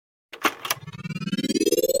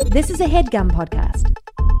This is a HeadGum podcast.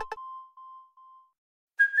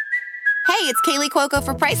 Hey, it's Kaylee Cuoco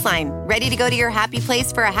for Priceline. Ready to go to your happy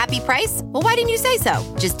place for a happy price? Well, why didn't you say so?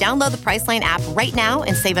 Just download the Priceline app right now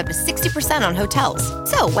and save up to 60% on hotels.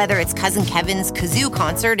 So whether it's Cousin Kevin's Kazoo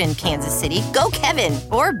Concert in Kansas City, go Kevin,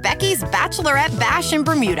 or Becky's Bachelorette Bash in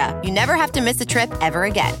Bermuda, you never have to miss a trip ever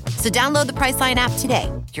again. So download the Priceline app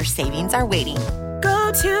today. Your savings are waiting.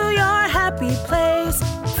 Go to your happy place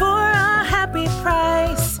for a happy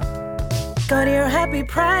price. Go to your happy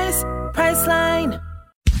price, Priceline.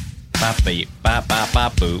 Bop-beep,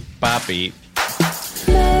 bop-bop-bop-boop, bop-beep.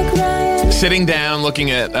 Sitting down,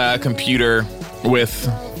 looking at a computer with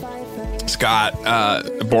Scott,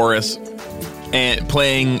 Boris, and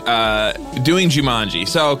playing, doing Jumanji.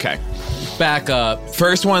 So, okay. Back up.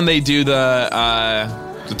 First one, they do it's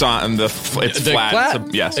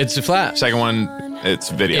flat. Yes. It's a flat. Second one, it's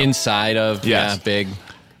video. Inside of, yes. Yeah, big.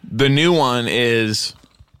 The new one is...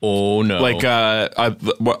 Oh, no. Like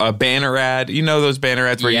a banner ad. You know those banner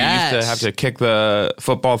ads where you used to have to kick the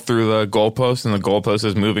football through the goalpost and the goalpost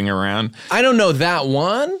is moving around? I don't know that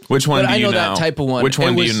one. Which one do you know? I know that type of one. Which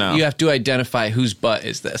one do you know? You have to identify whose butt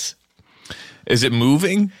is this. Is it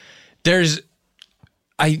moving? Is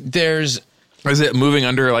it moving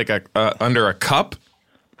under like under a cup?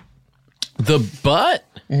 The butt?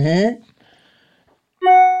 Mm-hmm.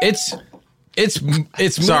 It's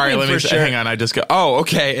sorry, let me sure. hang on. I just go, oh,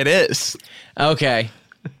 okay, it is. Okay.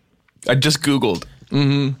 I just Googled.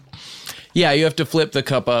 Mm-hmm. Yeah, you have to flip the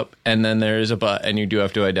cup up, and then there is a butt, and you do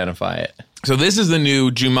have to identify it. So this is the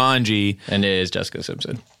new Jumanji. And it is Jessica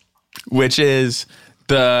Simpson. Which is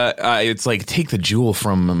it's like take the jewel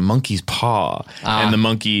from a monkey's paw. And the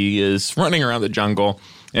monkey is running around the jungle.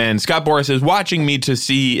 And Scott Boris is watching me to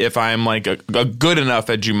see if I'm like a good enough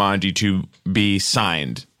at Jumanji to be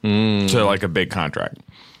signed to like a big contract.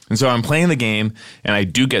 And so I'm playing the game and I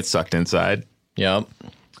do get sucked inside. Yep.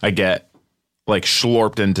 I get like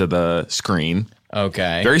schlorped into the screen.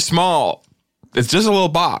 Okay. Very small. It's just a little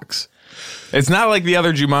box. It's not like the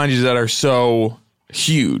other Jumanjis that are so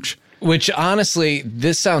huge. Which, honestly,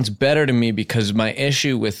 this sounds better to me because my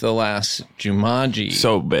issue with the last Jumanji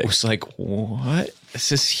so big was like, what?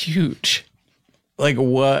 This is huge. Like,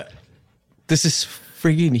 what? This is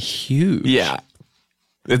freaking huge. Yeah.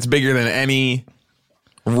 It's bigger than any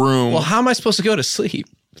room. Well, how am I supposed to go to sleep?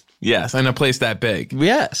 Yes, in a place that big.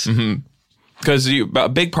 Yes. Because a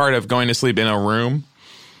big part of going to sleep in a room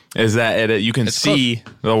is that you can see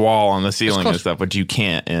the wall on the ceiling and stuff, but you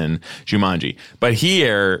can't in Jumanji. But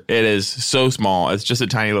here, it is so small. It's just a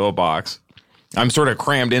tiny little box. I'm sort of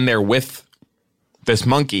crammed in there with this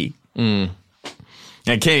monkey. I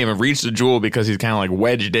can't even reach the jewel because he's kind of like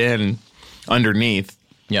wedged in underneath.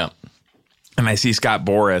 Yeah. And I see Scott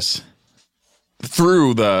Boris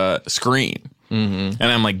through the screen. And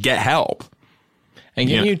I'm like, get help. And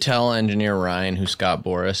can you tell engineer Ryan who Scott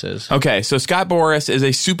Boris is? Okay, so Scott Boris is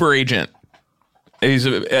a super agent. He's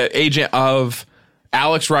an agent of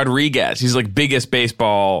Alex Rodriguez. He's like biggest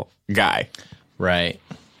baseball guy. Right.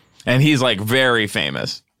 And he's like very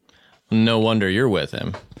famous. No wonder you're with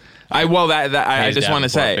him. I just want to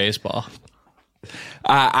say baseball.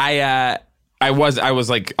 I was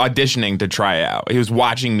like auditioning to try out. He was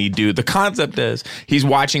watching me do. The concept is he's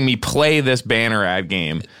watching me play this banner ad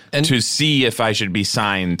game to see if I should be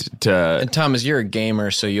signed to. And Thomas, you're a gamer,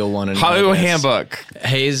 so you'll want to know Hollywood Handbook.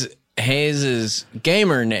 Hayes'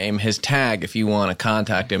 gamer name, his tag, if you want to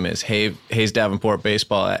contact him, is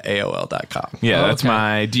HayesDavenportBaseball@AOL.com. Yeah, that's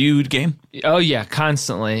my. Do you game? Oh yeah,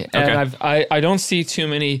 constantly. And I don't see too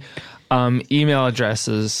many email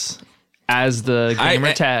addresses as the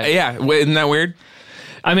gamer tag. Yeah, isn't that weird?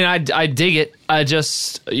 I mean, I dig it. I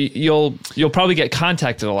just you'll probably get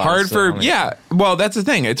contacted a lot. Well, that's the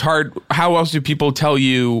thing. It's hard. How else do people tell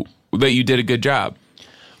you that you did a good job?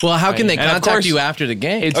 Well, how can they contact you after the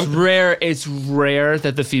game? It's rare. It's rare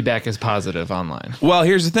that the feedback is positive online. Well,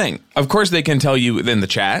 here's the thing. Of course, they can tell you in the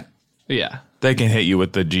chat. Yeah, they can hit you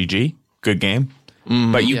with the GG, good game,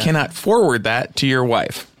 but you cannot forward that to your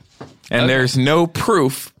wife, and there's no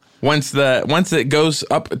proof. Once it goes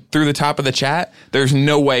up through the top of the chat, there's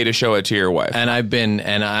no way to show it to your wife. And I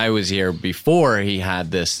was here before he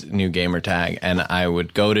had this new gamer tag, and I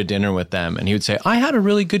would go to dinner with them, and he would say, "I had a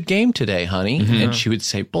really good game today, honey," and she would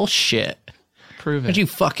say, "Bullshit, prove it. Why'd you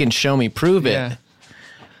fucking show me? Prove it." Yeah.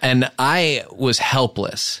 And I was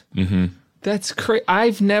helpless. That's crazy.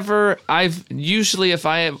 I've usually, if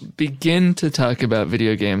I begin to talk about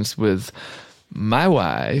video games with my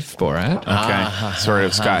wife, Borat. Okay.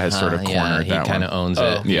 Scott has sort of cornered that one. He kind of owns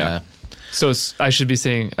it. Yeah. So I should be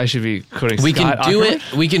quoting We Scott can do Aukerman?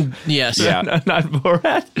 it. We can, yes. Yeah. Not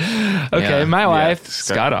Borat. Okay, Yeah. my wife,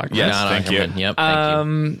 Scott- Scott Aukerman. Yes, Not thank Ackerman. you. Yep,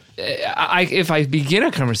 thank you. If I begin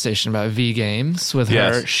a conversation about V games with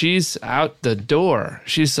Yes. her, she's out the door.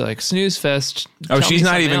 She's like, snooze fest. Oh, tell she's me not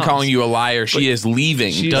something even else. calling you a liar. She is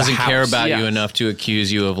leaving. She the Doesn't care house. about you Yes. enough to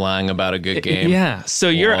accuse you of lying about a good game. Yeah. So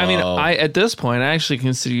Whoa. I at this point, I actually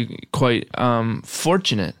consider you quite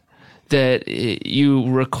fortunate that you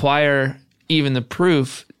require even the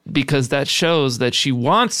proof, because that shows that she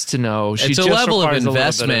wants to know. She It's a just level of requires a little bit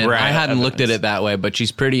investment. Right. I hadn't looked at evidence. it that way, but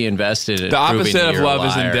she's pretty invested in The proving opposite that of you're a love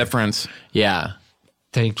is liar. indifference. Yeah.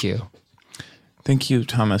 Thank you. Thank you,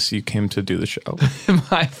 Thomas. You came to do the show.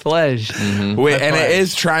 My pleasure. Wait, and it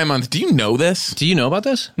is Tri-Month. Do you know this? Do you know about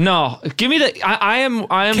this? No, give me the. I am.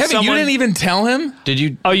 Kevin, someone, you didn't even tell him? Did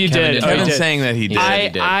you? Oh, you Kevin did. didn't Oh, you know? Kevin's did. saying that he did. said he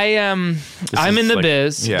did. I am. I'm is in the like-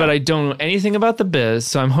 biz, yeah. but I don't know anything about the biz.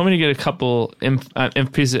 So I'm hoping to get a couple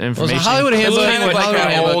pieces of information. Hollywood It's Handbook. kind of like Hollywood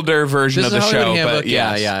an Handbook. older version This of is the Hollywood show, Handbook. but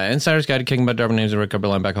yes. Yeah. Insider's Guide to Kicking Butt, Darwin Names, and Rick Upper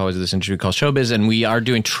Linebacker, always this industry called Showbiz, and we are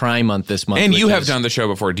doing Tri-Month this month. And you which have is- done the show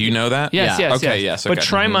before. Do you know that? Yes, Yeah. yes, Okay, yes. yes, But okay.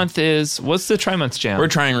 Tri-Month is what's the Tri-Month jam? We're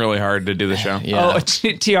trying really hard to do the show. Yeah. Oh,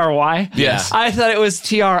 TRY? Yes. I thought it was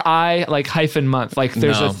TRI, like hyphen month. Like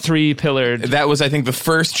there's No. a 3-pillared. That was, I think, the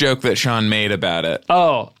first joke that Sean made about it.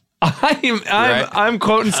 Oh. I'm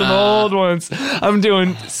quoting some old ones. I'm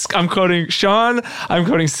quoting Sean. I'm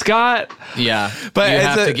quoting Scott. Yeah, But but you it's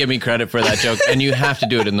have to give me credit for that joke, and you have to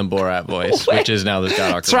do it in the Borat voice, which is now the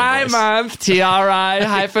Scott Aukerman Try voice. month. TRI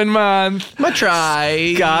hyphen month. My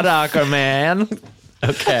try. Scott Aukerman.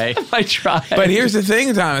 Okay. I tried. But here's the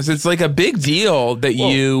thing, Thomas. It's like a big deal that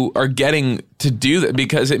you are getting to do that,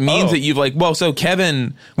 because it means that you've so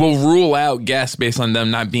Kevin will rule out guests based on them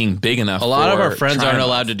not being big enough. A lot of for our friends aren't Tri-Month.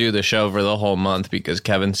 allowed to do the show for the whole month because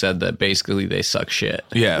Kevin said that basically they suck shit.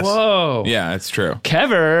 Yes. Whoa. Yeah, it's true.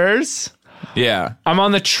 Kevers. Yeah. I'm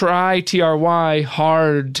on the TRY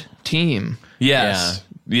hard team. Yes.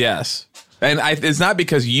 Yes. And it's not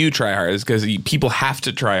because you try hard. It's because people have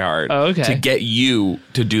to try hard to get you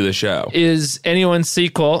to do the show. Is anyone's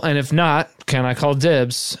sequel? And if not, can I call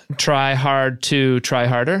dibs? Try hard to try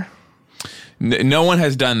harder. No one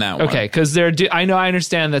has done that one. Okay, because I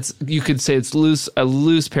understand that's, you could say it's a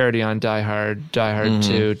loose parody on Die Hard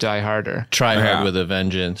to Die Harder. Try hard Yeah. with a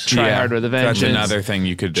vengeance. Try hard with a vengeance. That's another thing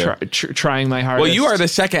you could do. Trying my hardest. Well, you are the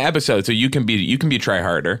second episode, so you can be try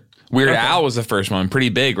harder. Weird Al was the first one. Pretty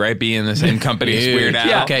big, right? Being in the same company as Weird Al.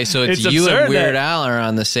 Yeah. Okay, so it's It's you absurd and Weird that- Al are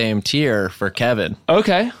on the same tier for Kevin.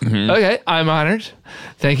 Okay. Mm-hmm. Okay. I'm honored.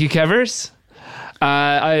 Thank you, Kevers.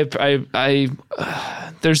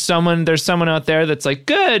 There's someone out there that's like,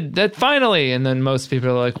 good, that finally, and then most people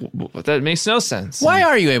are like, that makes no sense. Why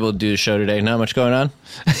are you able to do the show today? Not much going on?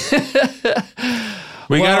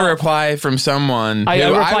 We got a reply from someone. I who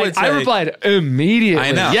replied. I replied immediately.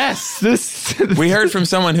 I know. Yes. This. We heard from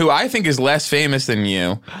someone who I think is less famous than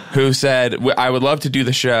you, who said, I would love to do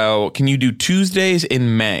the show. Can you do Tuesdays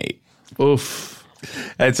in May? Oof.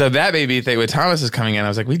 And so that made me think, when Thomas is coming in, I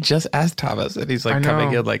was like, we just asked Thomas, and he's I like know.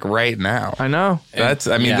 coming in like right now. I know.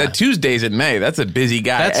 The Tuesdays in May, that's a busy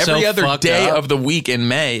guy. That's Every so other fucked day up. of the week in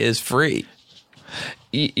May is free.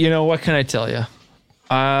 You know, what can I tell you?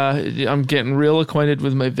 I'm getting real acquainted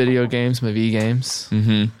with my video games, my V games.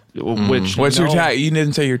 Mm-hmm. Which What's your tag? You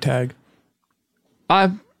didn't say your tag.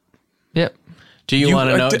 Yep. Do you want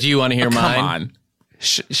to know? Do you want to hear mine? Come on.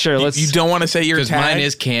 Sure. Let's. You don't want to say your Because tag? mine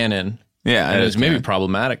is canon. Yeah, And it it's is maybe canon.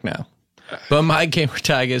 problematic now. But my gamer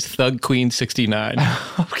tag is Thug Queen 69.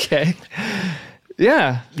 Okay.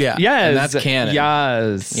 Yeah. Yeah, Yes. and that's canon.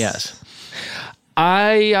 Yes. Yes.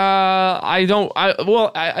 I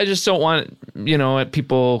just don't want,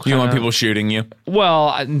 people. You want people shooting you?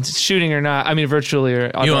 Well, shooting or not. I mean, virtually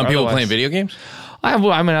or You want people otherwise. playing video games? I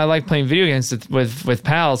like playing video games with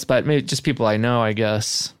pals, but maybe just people I know, I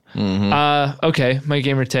guess. Mm-hmm. Okay, my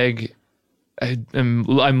gamer tag, I'm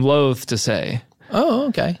loath to say, Oh,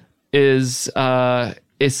 okay. is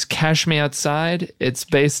it's Cash Me Outside. It's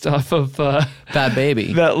based off of Bad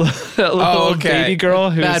Baby. that little okay. baby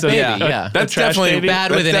girl who's Bad a, Baby, a- yeah. a That's trash definitely baby.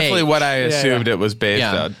 bad That's with an definitely A. what I assumed yeah. it was based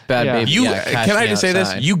Yeah, on. Bad Yeah. Baby. You yeah, Cash can I Me just say this?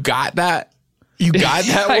 Outside. You got that? You got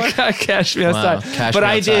that I one? got Cash Me Outside. Cash But Me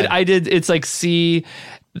I Outside. did. It's like C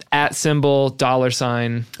 @ $$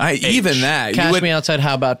 Even that. Cash You would, Me Outside,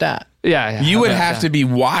 how about that? Yeah. you would have to be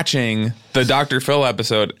watching the Dr. Phil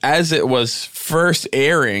episode as it was first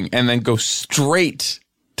airing and then go straight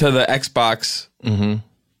to the Xbox Bingo.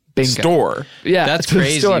 store. Yeah, That's to the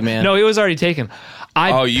crazy, store. man. No, it was already taken.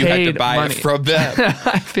 You had to buy it from them.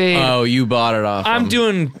 I paid. Oh, you bought it off. I'm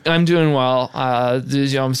doing well.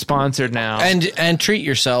 I'm sponsored now. And treat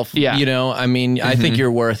yourself. Yeah. I mean, I think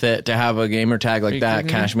you're worth it to have a gamer tag like that.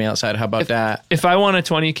 Cash me outside. How about that? If I want a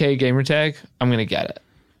 20K gamer tag, I'm gonna get it.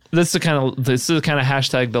 This is the kind of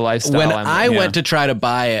hashtag the lifestyle. When I went to try to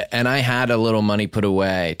buy it, and I had a little money put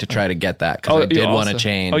away to try to get that because I did want to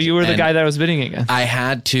change. Oh, you were the guy that was bidding against.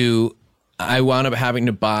 I wound up having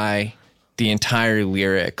to buy the entire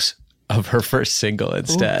lyrics of her first single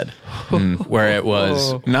instead, where it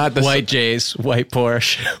was not the white J's, white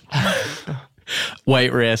Porsche,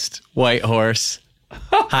 white wrist, white horse.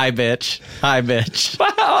 Hi, bitch. Hi, bitch.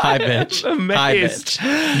 Hi, bitch. Hi,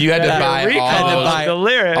 bitch. You had to buy the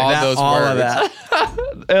lyrics. All of that.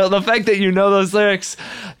 The fact that you know those lyrics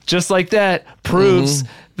just like that proves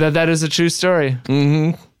that is a true story.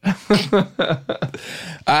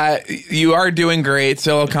 You are doing great.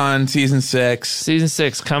 Silicon season 6. Season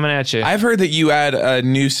 6 coming at you. I've heard that you add a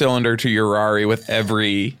new cylinder to your Rari with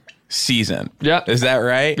every season. Yep. Is that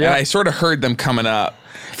right? Yep. And I sort of heard them coming up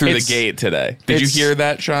through the gate today. Did you hear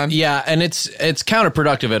that, Sean? Yeah, and it's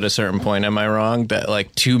counterproductive at a certain point. Am I wrong? That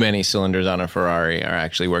like too many cylinders on a Ferrari are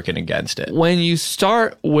actually working against it. When you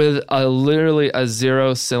start with literally a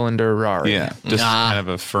 0-cylinder Rari. Yeah. Just kind of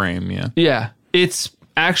a frame, yeah. Yeah. It's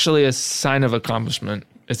actually a sign of accomplishment.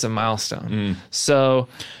 It's a milestone. So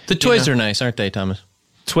The toys are nice, aren't they, Thomas?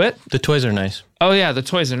 Twit? The toys are nice. Oh yeah, the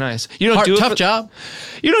toys are nice. You don't do it tough job,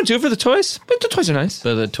 You don't do it for the toys, but the toys are nice.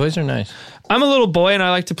 but the toys are nice. I'm a little boy and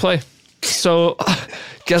I like to play. So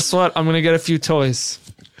guess what? I'm gonna get a few toys.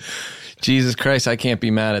 Jesus Christ, I can't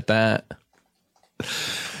be mad at that.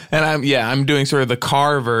 And I'm doing sort of the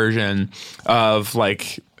car version of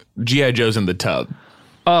like G.I. Joe's in the tub.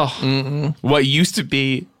 Oh, What used to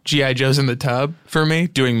be G.I. Joe's in the tub for me,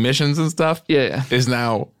 doing missions and stuff, yeah. is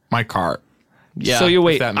now my car. Yeah. So you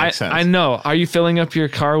wait. that makes sense. I know. Are you filling up your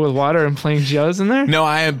car with water and playing Joe's in there? No,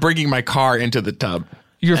 I am bringing my car into the tub.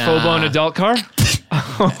 Your full-blown adult car?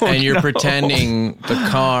 and you're pretending the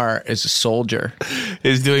car is a soldier.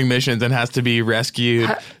 Is doing missions and has to be rescued.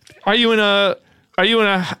 Are you in a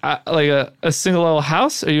single level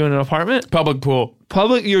house? Are you in an apartment? Public pool.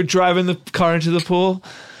 Public. You're driving the car into the pool.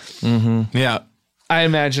 Yeah. I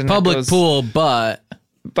imagine Public pool, but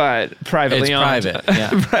privately it's owned. private. Yeah,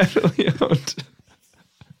 Privately owned.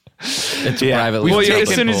 it's Yeah. privately. Well, taken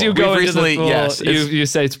as soon as you pool. go We've into the recently- pool, yes, you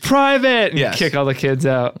say it's private and Yes. kick all the kids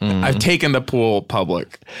out. I've taken the pool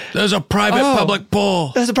public. There's a private public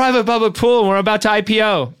pool. There's a private public pool and we're about to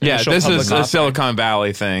IPO. Yeah, Initial this public is a offering. Silicon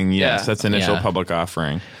Valley thing. Yes, Yeah. that's initial Yeah. public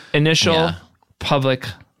offering. Initial Yeah. public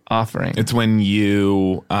offering. It's when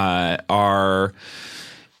you are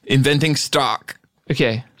inventing stock.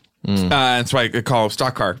 Okay. That's why I call it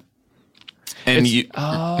stock car. And you,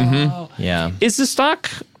 Yeah. So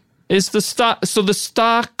the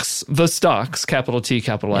stocks, capital T,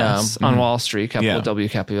 capital S, on Wall Street, capital Yeah. W,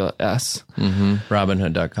 capital S,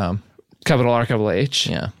 Robinhood.com. capital R, capital H.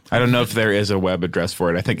 Yeah. I don't know if there is a web address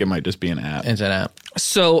for it. I think it might just be an app. It's an app.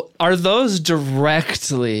 So are those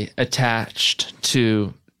directly attached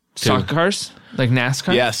to stock cars, like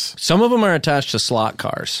NASCAR? Yes. Some of them are attached to slot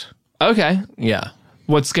cars. Okay. Yeah.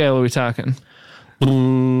 What scale are we talking?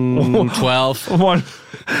 12.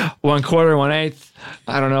 One quarter, 1/8.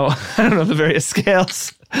 I don't know. I don't know the various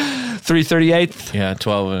scales. 3/38, Yeah,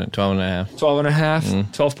 12 and a half. 12 and a half,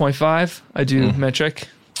 12.5. I do metric.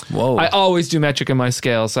 Whoa. I always do metric in my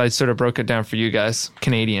scales. I sort of broke it down for you guys.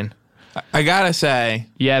 Canadian. I gotta say,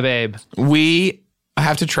 Yeah, babe. we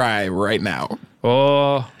have to try right now.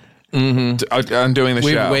 Oh, I'm doing the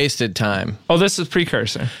We've show. wasted time. oh, this is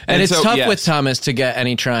precursor. And it's so, tough yes. with Thomas to get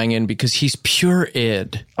any trying in because he's pure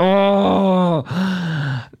id. Oh,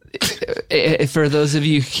 for those of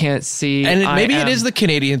you who can't see, And maybe it is the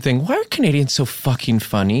Canadian thing. Why are Canadians so fucking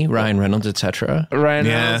funny? Ryan Reynolds, etc. Ryan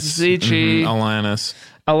Yes. Zichi. Alanis.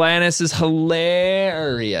 Alanis is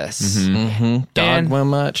hilarious. Dogma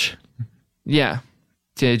much? Yeah.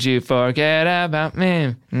 Did you forget about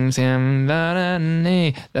me?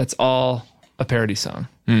 That's all a parody song.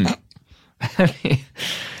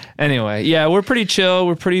 Anyway, yeah, we're pretty chill.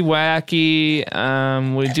 We're pretty wacky.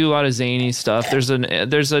 We do a lot of zany stuff. There's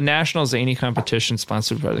a national zany competition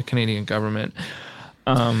sponsored by the Canadian government.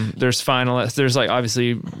 There's finalists. There's like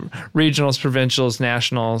obviously regionals, provincials,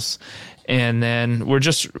 nationals, and then we're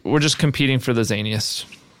just competing for the zaniest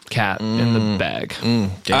cat in the bag.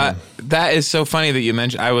 That is so funny that you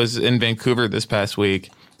mentioned. I was in Vancouver this past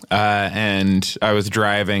week, and I was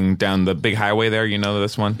driving down the big highway there. You know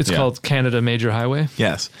this one? It's called Canada Major Highway.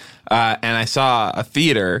 Yes. And I saw a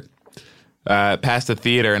theater, past the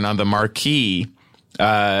theater, and on the marquee,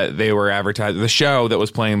 they were advertising. The show that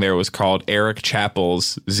was playing there was called Eric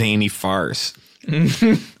Chappell's Zany Farce.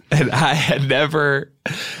 And I had never,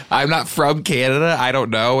 I'm not from Canada. I don't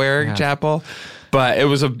know Eric Chappell, but it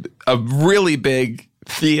was a really big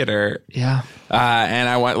theater. Yeah. And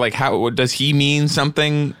I went like, how does he mean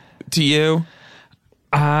something to you?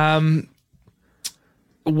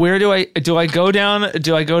 Where do I go down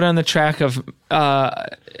the track of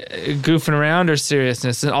goofing around or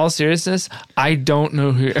seriousness? In all seriousness, I don't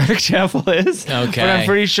know who Eric Chappell is. Okay. But I'm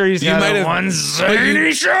pretty sure he's got one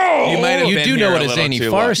zany show. You might have You been do here know what a a little zany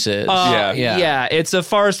too farce long. is. Yeah, it's a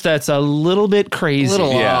farce that's a little bit crazy. A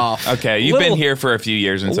little Yeah. off. Okay. You've Little- been here for a few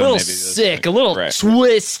years, and A so little maybe this- sick, a little Right.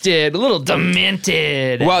 twisted, a little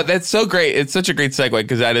demented. Well, that's so great. It's such a great segue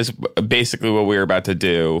because that is basically what we're about to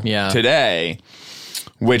do today,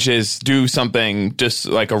 which is do something just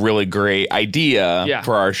like a really great idea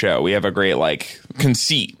for our show. We have a great like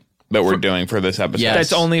conceit that we're doing for this episode. Yes.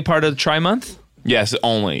 That's only part of the Tri-Month? Yes,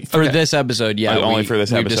 only. For this episode, Only for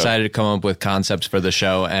this we've episode. decided to come up with concepts for the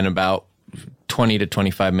show, and about 20 to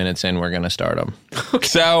 25 minutes in, we're going to start them.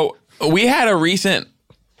 So we had a recent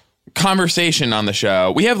conversation on the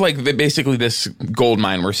show. We have like basically this gold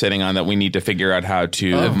mine we're sitting on that we need to figure out how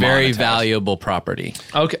to A very monetize. valuable property.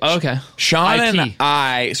 Okay. Sean IP. and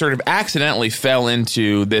I sort of accidentally fell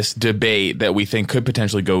into this debate that we think could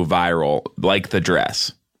potentially go viral, like the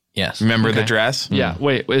dress. Yes. Remember the dress? Yeah.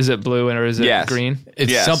 Wait, is it blue or is it Yes. green?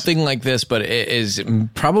 It's Yes. something like this, but it is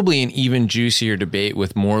probably an even juicier debate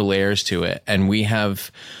with more layers to it. And we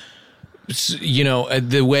have,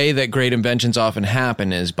 the way that great inventions often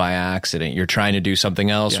happen is by accident. You're trying to do something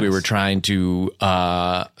else. Yes. We were trying to,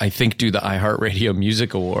 I think, do the iHeartRadio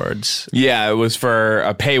Music Awards. Yeah, it was for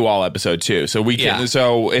a paywall episode too. So we can. Yeah.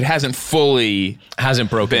 So it hasn't fully. Hasn't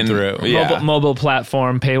broken through. Yeah. Mobile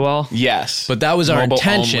platform paywall. Yes, But that was our Mobile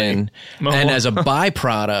intention. only. And as a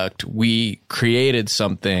byproduct, we created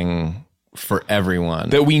something for everyone.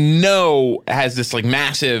 that we know has this like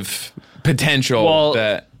massive potential. Well,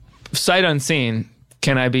 that Sight unseen.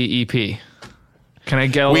 Can I be EP? Can I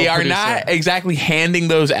get a we little are producer? not exactly handing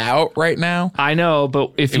those out right now. I know,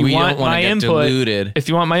 but if you We want don't wanna my get input, diluted. if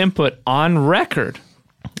you want my input on record,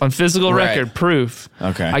 on physical Right. record proof,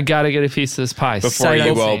 Okay. I got to get a piece of this pie. Before Sight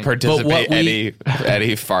you will unseen. participate But what we-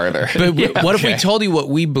 any farther. But what if we Okay. told you what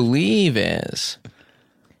we believe is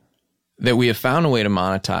that we have found a way to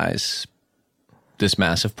monetize this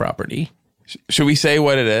massive property, Should we say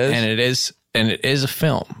what it is? and it is a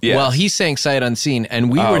film. Yes. Well, he's saying sight unseen,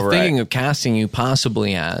 and we Oh, were thinking right. of casting you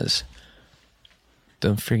possibly as the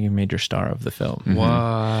freaking major star of the film.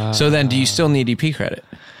 Wow. So then, do you still need EP credit?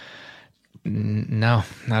 No,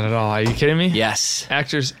 not at all. Are you kidding me? Yes.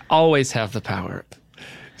 Actors always have the power.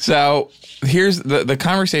 So here's the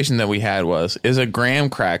conversation that we had was, is a graham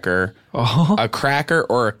cracker a cracker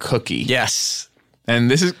or a cookie? Yes. And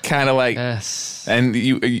this is kind of like, Yes. and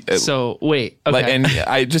you So wait. Okay. like, and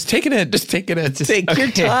I just take it in. Take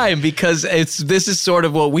your time, because this is sort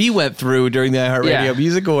of what we went through during the iHeartRadio Yeah.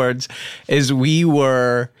 Music Awards. Is we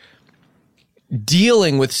were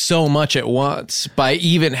dealing with so much at once by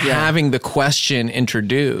even having the question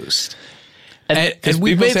introduced. And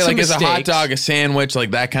we people made say some like, is a hot mistakes. dog a sandwich,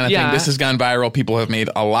 like that kind of Yeah. thing. This has gone viral. People have made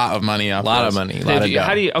a lot of money off. A lot of this. money. A lot of dough.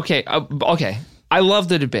 How do you? Okay. Okay. I love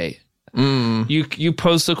the debate. You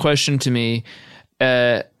posed the question to me: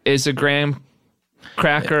 is a graham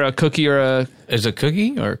cracker a cookie or a Is it a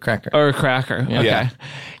cookie or a cracker? cracker? Okay. Yeah.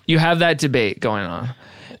 You have that debate going on.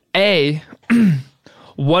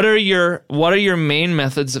 What are your main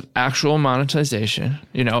methods of actual monetization?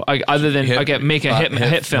 You know, other than make a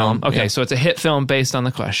hit film. Okay, yeah. so it's a hit film based on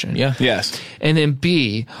the question. Yeah. Yes. And then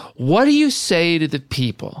B, what do you say to the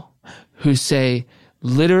people who say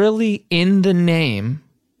literally in the name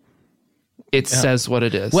it says what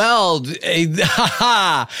it is? Well,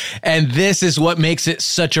 and this is what makes it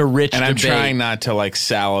such a rich And I'm debate. trying not to like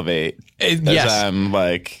salivate. As yes. I'm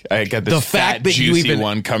like, I got this The fact fat, that you juicy even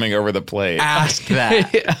one coming over the plate. Ask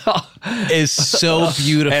that is so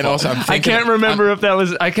beautiful. And also, I'm I thinking, can't remember if that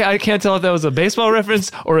was I can't tell if that was a baseball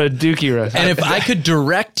reference or a Dookie reference. and if I could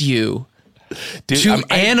direct you Dude,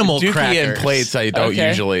 to animal Dookie crackers. and plates, I don't Okay.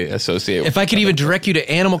 usually associate with. If I could even direct you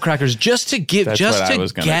to animal crackers, just to give, That's just what I to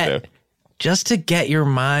was gonna get, do. just to get your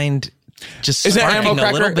mind just Is it sparking animal a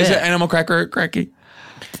little cracker? bit. Is it animal cracker cracky?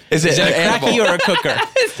 Is it a cracky or a cooker?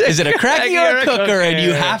 Is it a cracky or a cooker? And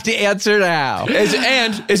you have to answer now. Is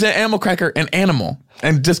an animal cracker an animal?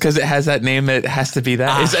 And just because it has that name, it has to be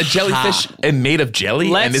that. Is a jellyfish made of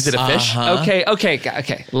jelly? And is it a fish?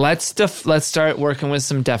 Okay. Let's start working with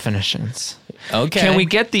some definitions. Okay. Can we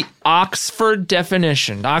get the Oxford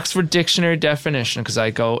definition, Oxford Dictionary definition? Because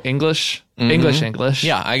I go English.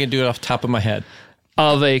 Yeah, I can do it off the top of my head.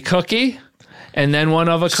 Of a cookie, and then one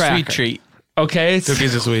of a cracker. Sweet treat. Okay.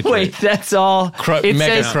 Cookies a sweet treat. Wait, that's all.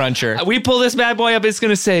 Mega cruncher. We pull this bad boy up, it's going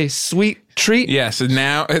to say sweet treat. Yes,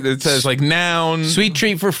 now it says like noun. Sweet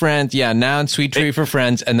treat for friends. Yeah, noun, sweet treat for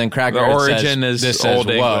friends. And then cracker. The origin is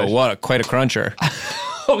Old English. Whoa, quite a cruncher.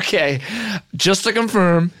 Okay. Just to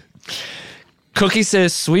confirm, cookie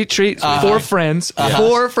says sweet treat for friends.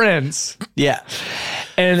 For friends. Yeah.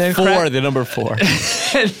 And then the number 4.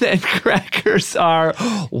 And then crackers are,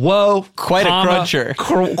 quite a cruncher.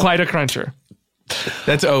 Quite a cruncher.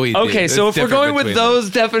 That's OED. Okay, so if we're going with those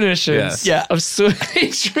definitions Yes. of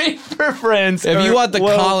sweet treat for friends. If you want the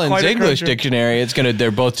Collins quite a English cruncher. dictionary,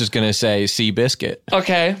 they're both just gonna say sea biscuit.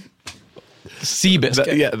 Okay. Sea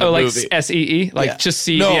biscuit. The like movie. SEE? Like just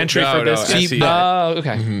see the entry for biscuit? SEE. Oh,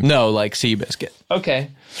 okay. No, like sea biscuit. Okay.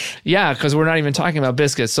 Yeah, because we're not even talking about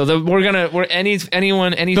biscuits. So But we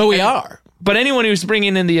are. But anyone who's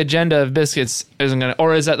bringing in the agenda of biscuits isn't gonna,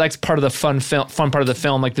 or is that like part of the fun part of the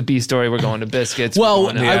film, like the B story? We're going to biscuits.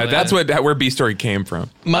 Well, That's where B story came from.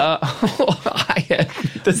 I had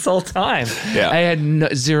this whole time. Yeah. I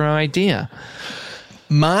had zero idea.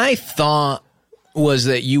 My thought was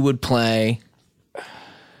that you would play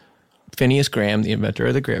Phineas Graham, the inventor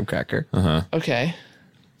of the graham cracker. Okay.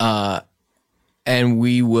 And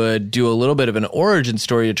we would do a little bit of an origin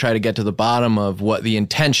story to try to get to the bottom of what the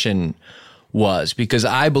intention was, because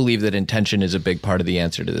I believe that intention is a big part of the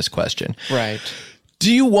answer to this question. Right.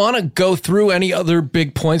 Do you want to go through any other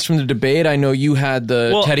big points from the debate? I know you had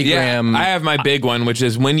the Teddy Graham. I have my big one, which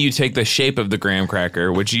is when you take the shape of the graham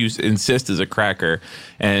cracker, which you insist is a cracker,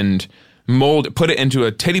 and put it into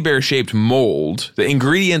a teddy bear shaped mold. The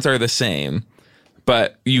ingredients are the same,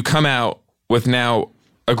 but you come out with now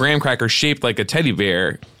a graham cracker shaped like a teddy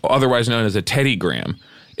bear, otherwise known as a Teddy Graham.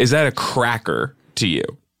 Is that a cracker to you?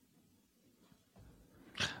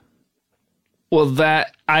 Well,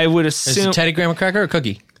 that I would assume. Is it Teddy Graham a cracker or a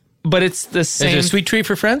cookie? But it's the same. Is it a sweet treat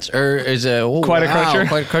for friends, or is it Quite a cruncher?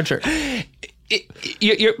 Quite a cruncher.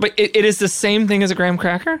 But it is the same thing as a graham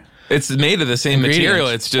cracker? It's made of the same material.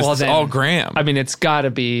 It's just all graham. I mean, it's got to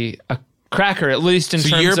be a cracker, at least in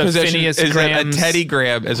So terms your of position Phineas is that Graham's. a Teddy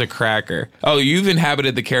Graham is a cracker. Oh, you've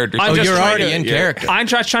inhabited the character. I'm just you're trying already to- in character. I'm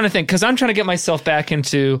trying to think, because I'm trying to get myself back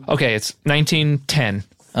into, okay, it's 1910.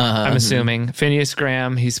 I'm assuming Phineas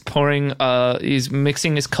Graham. He's he's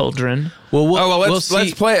mixing his cauldron. Well, let's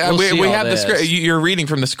play. We'll see we all have the this. script. You're reading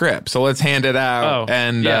from the script, so let's hand it out. Oh,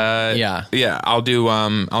 and yeah. I'll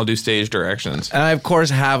do stage directions. And I, of course,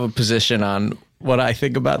 have a position on what I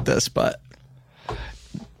think about this, but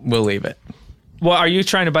we'll leave it. Well, are you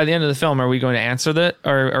trying to, by the end of the film, are we going to answer that,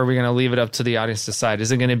 or are we going to leave it up to the audience to decide?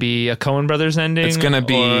 Is it going to be a Coen Brothers ending? It's going to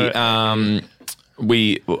be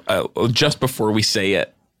we just before we say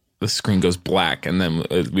it, the screen goes black, and then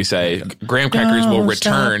we say graham crackers will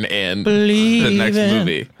return in the next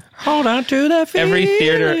movie. Hold on to that feeling. Every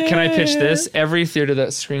theater, can I pitch this? Every theater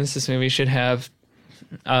that screens this movie should have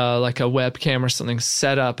like a webcam or something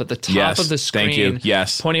set up at the top of the screen. Thank you.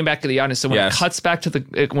 Yes. Pointing back to the audience. So when it cuts back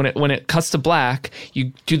to when it cuts to black,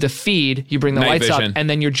 you do the feed, you bring the Night lights vision. up, and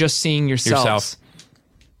then you're just seeing yourselves. Yourself.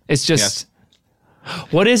 It's just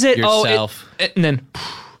what is it? Yourself. And then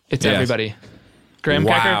it's everybody. Graham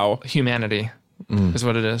Wow. cracker, humanity is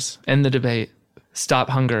what it is. End the debate. Stop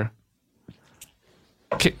hunger.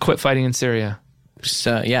 Quit fighting in Syria.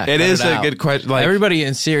 So, yeah, It is a good question. Like, everybody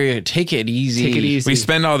in Syria, take it easy. Take it easy. we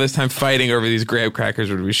spend all this time fighting over these graham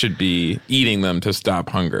crackers when we should be eating them to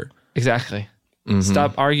stop hunger. Exactly.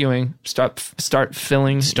 Stop arguing. Start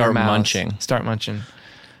filling. Start your mouths. munching. Start munching.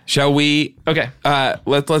 Shall we? Okay.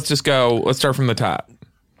 Let's just go. Let's start from the top.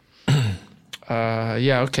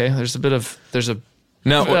 Yeah. Okay. There's a bit of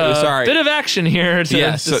sorry. bit of action here. To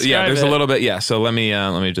There's describe a it. little bit. Yeah. So let me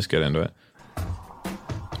just get into it.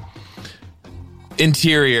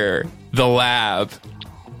 Interior, the lab.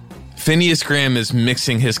 Phineas Graham is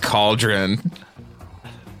mixing his cauldron,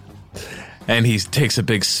 and he takes a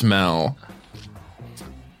big smell.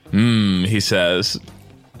 He says.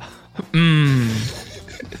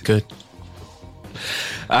 Good.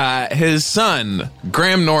 His son,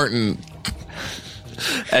 Graham Norton,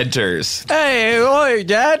 enters. Hey, oi,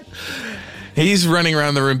 Dad. He's running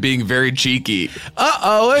around the room being very cheeky.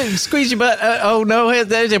 Squeeze your butt. Oh, no,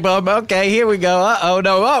 there's your bum. Okay, here we go.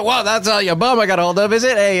 No. Oh, well, that's all your bum I got hold of, is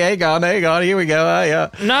it? Hey, hang on. Here we go. Yeah.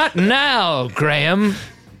 Not now, Graham.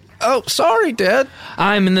 Oh, sorry, Dad.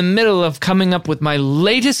 I'm in the middle of coming up with my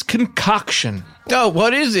latest concoction. Oh,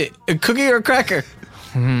 what is it? A cookie or a cracker?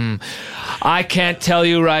 I can't tell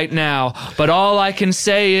you right now, but all I can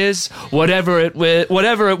say is whatever it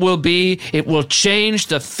will be, it will change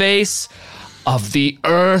the face of the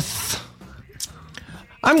earth.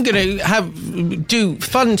 I'm going to do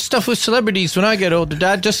fun stuff with celebrities when I get older,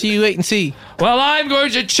 Dad, just so you wait and see. Well, I'm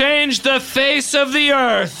going to change the face of the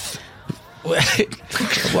earth.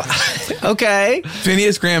 Okay.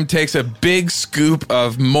 Phineas Graham takes a big scoop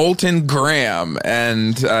of molten graham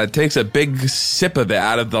and takes a big sip of it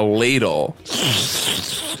out of the ladle.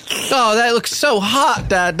 Oh, that looks so hot,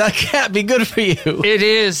 Dad. That can't be good for you. It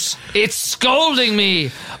is. It's scolding me.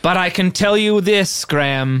 But I can tell you this,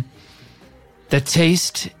 Graham. The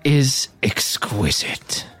taste is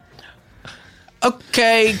exquisite.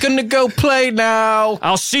 Okay, gonna go play now.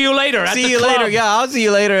 I'll see you later at the club. See you later. Yeah, I'll see you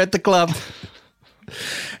later at the club.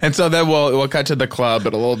 And so then we'll cut to the club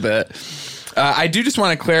in a little bit. I do just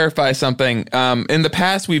want to clarify something. In the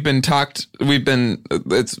past, it's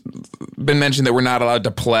been mentioned that we're not allowed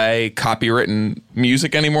to play copywritten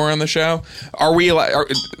music anymore on the show. Are we allowed?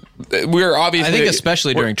 We're obviously. I think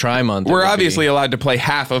especially during Tri-Month. We're obviously allowed to play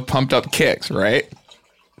half of Pumped Up Kicks, right?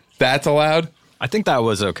 That's allowed? I think that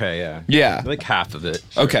was okay, yeah. Yeah. Like half of it.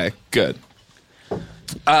 Sure. Okay, good.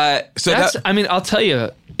 I'll tell you,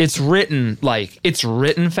 it's written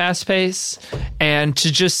fast paced, and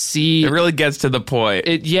to just see it really gets to the point.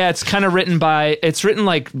 It's kind of written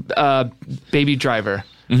like Baby Driver,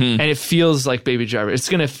 and it feels like Baby Driver. It's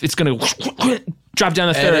gonna drop down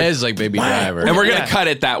the third. It is like Baby Driver, and we're gonna cut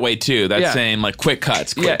it that way too. That's saying like quick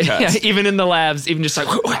cuts. Yeah, even in the labs, even just like,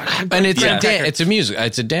 and it's a music,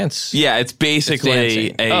 it's a dance. Yeah, it's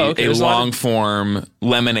basically a long form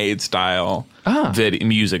Lemonade style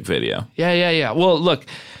music video. Yeah. Well, look,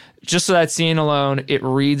 just so that scene alone, it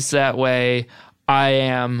reads that way. I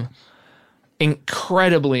am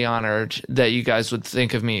incredibly honored that you guys would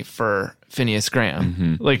think of me for Phineas Graham.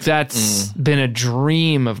 Mm-hmm. Like, that's been a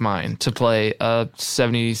dream of mine, to play a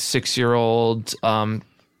 76-year-old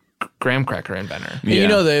graham cracker inventor. Yeah. You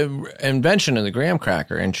know, the invention of the graham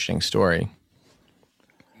cracker, interesting story,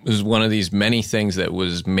 was one of these many things that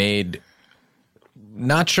was made,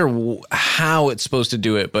 not sure how it's supposed to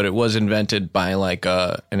do it, but it was invented by like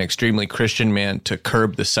an extremely Christian man to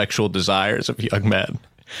curb the sexual desires of young men.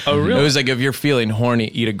 Oh, really? It was like, if you're feeling horny,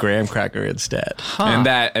 eat a graham cracker instead. Huh. And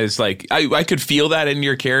that is like, I could feel that in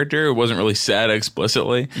your character. It wasn't really said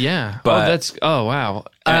explicitly. Yeah. But wow.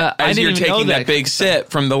 As you're taking that big sip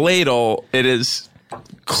from the ladle, it is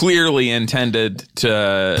clearly intended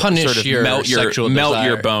to punish sort of your melt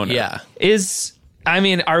your boner. Yeah.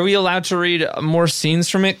 Are we allowed to read more scenes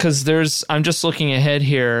from it? Because I'm just looking ahead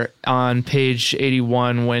here on page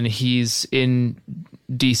 81 when he's in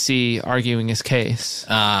DC arguing his case.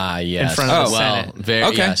 Yes. In front of the Senate.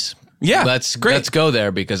 Okay. Yes. Yeah. Let's go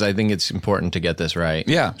there, because I think it's important to get this right.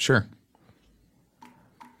 Yeah, sure.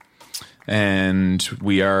 And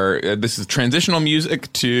this is transitional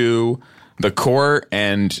music to the court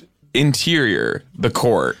and interior, the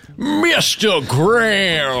court. Mr.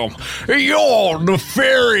 Graham, your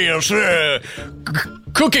nefarious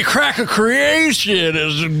cookie cracker creation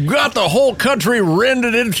has got the whole country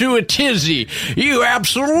rendered into a tizzy. You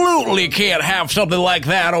absolutely can't have something like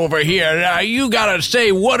that over here. Now, you gotta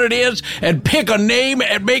say what it is and pick a name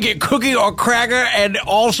and make it cookie or cracker, and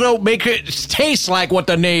also make it taste like what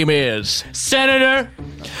the name is. Senator,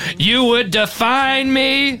 you would define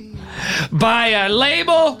me by a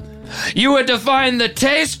label? You would define the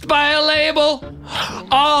taste by a label?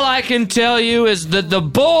 All I can tell you is that the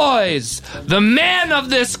boys, the men of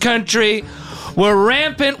this country, were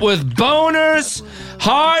rampant with boners,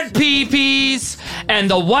 hard pee-pees, and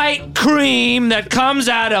the white cream that comes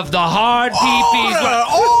out of the hard pee-pees.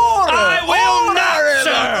 I will not,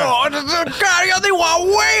 sir! God, they want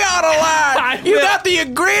way out of line. You got the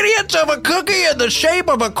ingredients of a cookie in the shape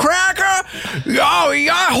of a cracker? Oh,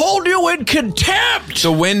 I hold you in contempt.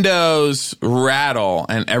 The windows rattle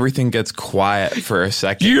and everything gets quiet for a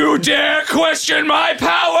second. You dare question my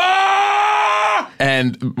power?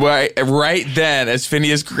 And right then, as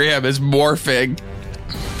Phineas Graham is morphing,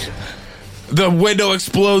 the window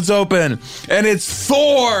explodes open, and it's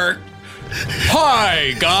Thor.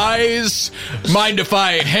 Hi, guys. Mind if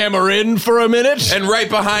I hammer in for a minute? And right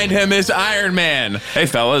behind him is Iron Man. Hey,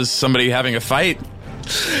 fellas, somebody having a fight?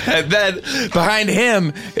 And then behind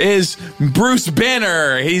him is Bruce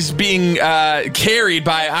Banner. He's being carried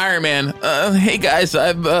by Iron Man. Hey guys,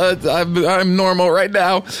 I'm normal right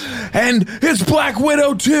now. And it's Black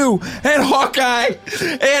Widow too, and Hawkeye,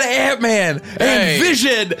 and Ant-Man, and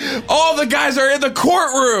Vision. All the guys are in the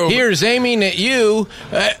courtroom. Here's aiming at you.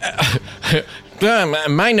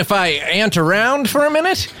 Mind if I ant around for a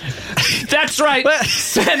minute? That's right,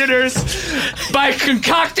 senators. By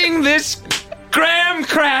concocting this graham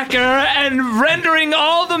cracker and rendering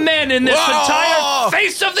all the men in this entire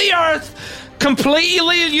face of the earth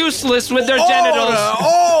completely useless with their genitals,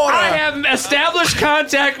 I have established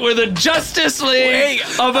contact with the Justice League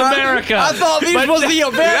of America. I thought these was the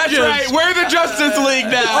Avengers. That's right. We're the Justice League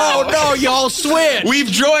now. Oh, no, y'all switch. We've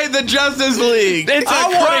joined the Justice League. I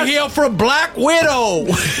want to hear from Black Widow.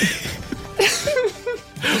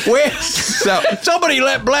 Somebody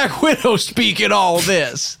let Black Widow speak in all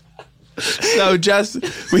this. So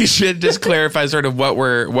we should just clarify sort of what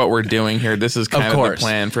we're doing here. This is kind of the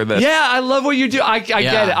plan for this. Yeah, I love what you do. I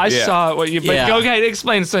get it. I saw what you. But go ahead,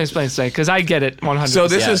 explain, because I get it 100%. So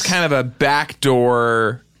this is kind of a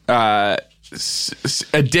backdoor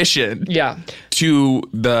addition. To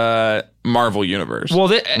the Marvel universe.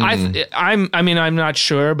 Well, I'm not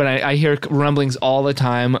sure, but I hear rumblings all the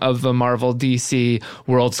time of the Marvel DC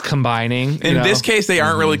worlds combining. In this case, they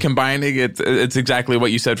aren't really combining. It's exactly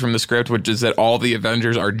what you said from the script, which is that all the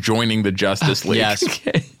Avengers are joining the Justice League. Yes.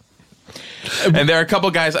 Okay. And there are a couple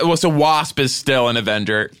guys. Well, so Wasp is still an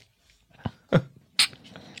Avenger.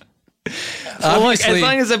 Well, look, as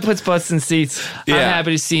long as it puts butts in seats, I'm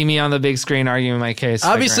happy to see me on the big screen arguing my case.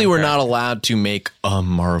 Obviously, we're not allowed to make a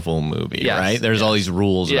Marvel movie, right? There's all these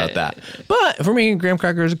rules about that. But if we're making Graham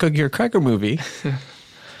Crackers a Cookie or Cracker movie,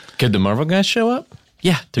 could the Marvel guys show up?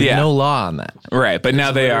 Yeah, there's no law on that. Right, but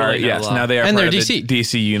now they are, now they are and part they're of DC. the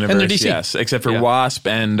DC universe, And they're DC. yes, except for Wasp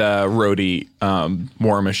and Rhodey,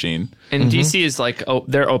 War Machine. And DC is like,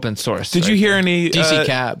 they're open source. Did you hear any... DC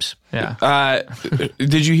cabs. Yeah.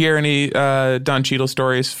 Did you hear any Don Cheadle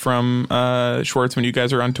stories from Schwartz when you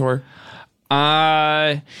guys were on tour?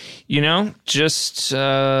 Just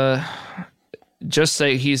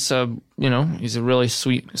say he's a really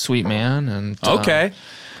sweet man, and okay.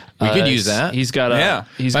 We could use that. He's got a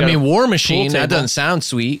War Machine, that doesn't sound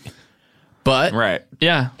sweet, but right.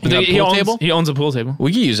 Yeah. He owns a pool table.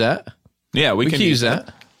 We could use that. Yeah, we can use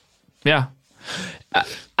that. Yeah.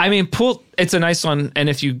 I mean, pool, it's a nice one, and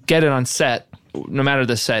if you get it on set, no matter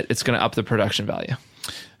the set, it's going to up the production value.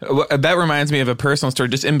 That reminds me of a personal story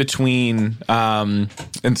just in between, and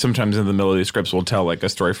sometimes in the middle of these scripts we'll tell like a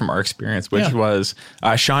story from our experience, which was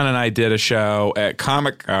Sean and I did a show at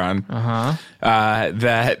Comic-Con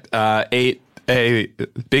that ate a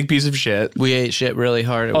big piece of shit. We ate shit really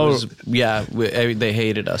hard. It was they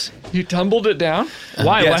hated us. You tumbled it down?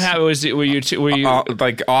 Why? Yes. What happened? Were you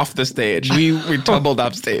like off the stage? We tumbled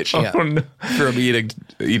off stage no. from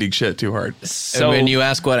eating shit too hard. So and when you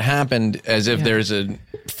ask what happened, as if there's a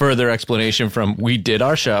further explanation from we did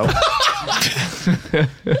our show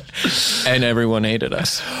and everyone hated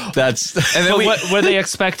us. And then were they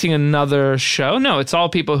expecting another show? No, it's all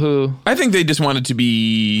people who... I think they just wanted to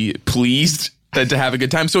be pleased and to have a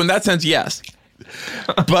good time. So in that sense, yes.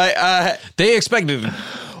 But they expected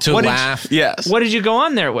to laugh. Yes. What did you go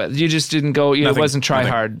on there with? You just didn't go... It wasn't Try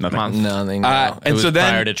Hard month. Nothing. No. And so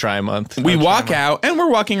then prior to Try Month. We walk out and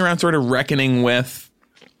we're walking around sort of reckoning with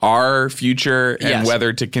our future and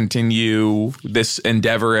whether to continue this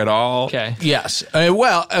endeavor at all. Okay. Yes.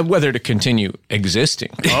 Whether to continue existing.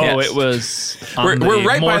 Oh, it was. We're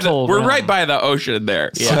right by the ocean there.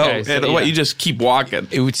 Yeah. So you just keep walking.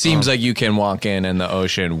 It seems like you can walk in and the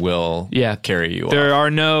ocean will carry you. There are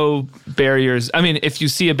no barriers. I mean, if you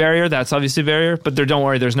see a barrier, that's obviously a barrier. But don't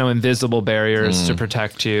worry, there's no invisible barriers to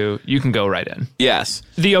protect you. You can go right in. Yes.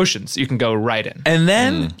 The oceans, you can go right in. And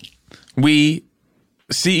then we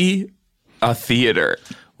see a theater.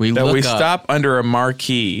 We stop under a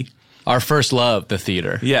marquee. Our first love, the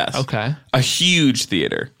theater. Yes. Okay. A huge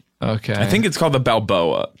theater. Okay. I think it's called the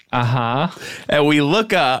Balboa. Uh-huh. And we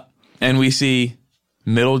look up and we see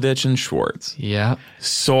Middleditch and Schwartz. Yeah.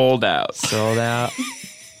 Sold out.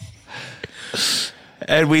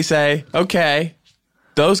 And we say, okay,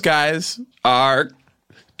 those guys are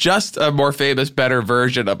just a more famous, better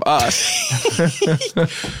version of us.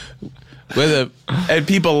 And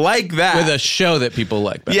people like that. With a show that people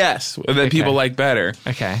like better. Yes, that people like better.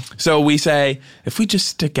 Okay. So we say, if we just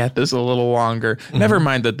stick at this a little longer, never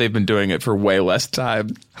mind that they've been doing it for way less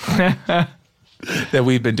time that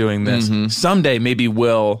we've been doing this. Someday maybe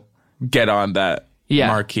we'll get on that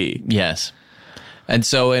marquee. Yes. And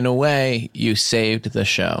so in a way, you saved the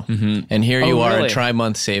show. And here you are really? in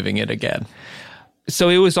Tri-Month saving it again. So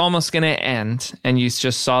it was almost going to end, and you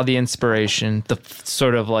just saw the inspiration, the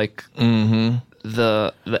sort of like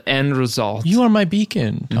the end result. You are my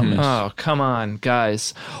beacon, Thomas. Oh, come on,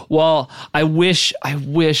 guys. Well, I wish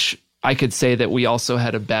I could say that we also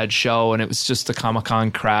had a bad show and it was just the Comic-Con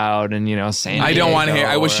crowd and, San Diego. I don't want to hear.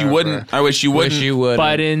 I wish you wouldn't. I wish you wouldn't. Wish you would.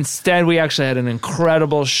 But instead, we actually had an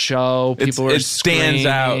incredible show. People were it stands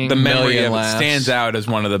out. screaming. The memory Million of it laughs. stands out as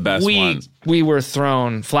one of the best ones. We were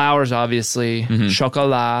thrown flowers, obviously,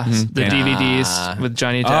 chocolat, the DVDs with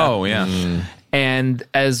Johnny Depp. Oh yeah. And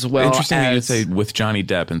as well Interesting that you would as say with Johnny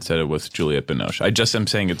Depp instead of with Juliette Binoche. I just am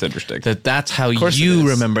saying it's interesting. That's how course it you is.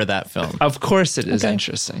 remember that film. of course it is Okay.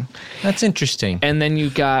 interesting. That's interesting. And then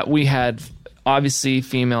we had obviously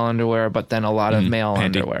female underwear, but then a lot of male Panty.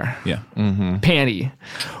 underwear. Yeah. Panty.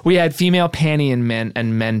 We had female panty and men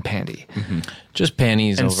panty. Just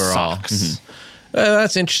panties And overall. socks.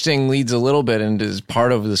 That's interesting. Leads a little bit into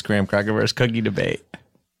part of this Graham Cracker versus Cookie debate.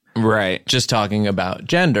 Right. Just talking about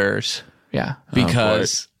genders. Yeah.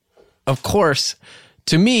 Because, of course,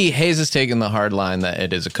 to me, Hayes has taken the hard line that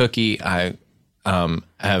it is a cookie. I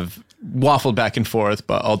have waffled back and forth,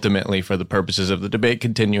 but ultimately, for the purposes of the debate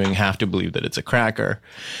continuing, have to believe that it's a cracker.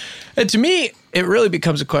 And to me, it really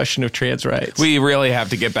becomes a question of trans rights. We really have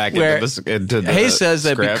to get back Where into this. Into the Hayes says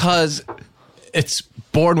that script. because it's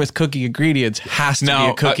born with cookie ingredients, has to be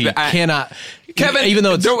a cookie. Cannot. Kevin, even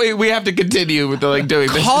though it's we have to continue with doing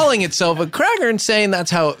this. calling itself a cracker and saying that's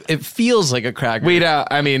how it feels like a cracker. We don't.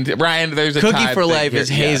 I mean, Ryan, there's a Cookie time for thing life here. is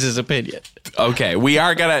Hayes' opinion. Okay, we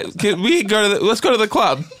are gonna. We go to. Let's go to the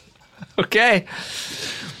club. Okay.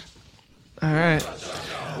 All right.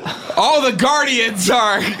 All the guardians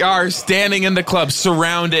are standing in the club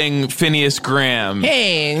surrounding Phineas Graham.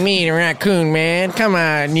 Hey, me and Raccoon Man, come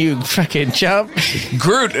on, you fucking chump.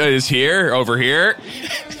 Groot is here, over here.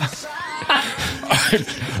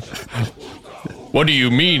 What do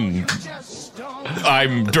you mean?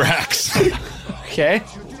 I'm Drax. Okay.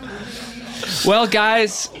 Well,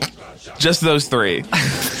 guys, Just those three.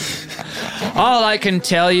 all I can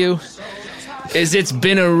tell you is it's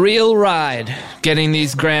been a real ride getting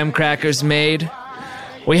these graham crackers made.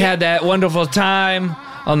 We had that wonderful time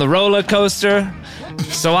on the roller coaster,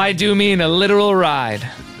 so I do mean a literal ride.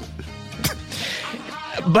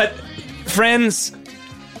 But, friends,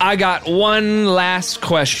 I got one last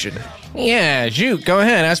question. Yeah, shoot, go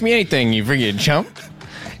ahead, ask me anything, you friggin' chump.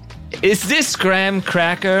 Is this graham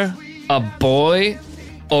cracker a boy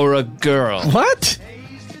or a girl? What?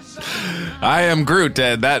 I am Groot,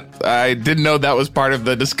 and that I didn't know that was part of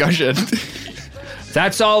the discussion.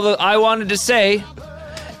 That's all that I wanted to say.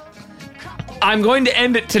 I'm going to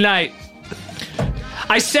end it tonight.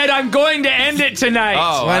 I said I'm going to end it tonight.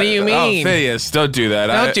 What do you mean? Oh, Phineas, don't do that.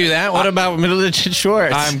 Don't do that. What about Middleditch and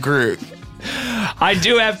Schwartz? I'm Groot. I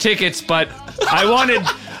do have tickets, but I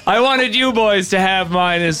wanted you boys to have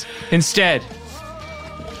mine instead.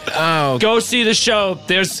 Oh, Go see the show.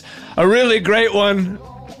 There's a really great one,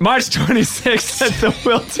 March 26th at the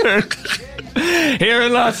Wiltern here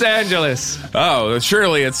in Los Angeles. Oh,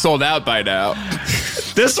 surely it's sold out by now.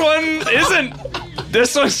 This one isn't.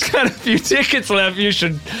 This one's got a few tickets left. You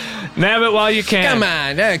should nab it while you can. come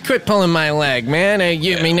on, quit pulling my leg, man.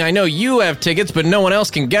 I know you have tickets, but no one else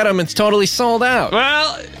can get them. It's totally sold out.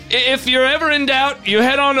 Well, if you're ever in doubt, you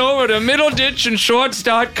head on over to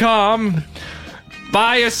middleditchandshorts.com.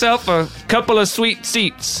 Buy yourself a couple of sweet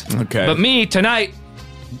seats. Okay. But me, tonight,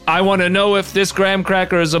 I want to know if this graham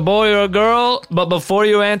cracker is a boy or a girl. But before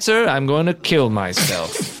you answer, I'm going to kill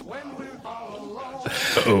myself.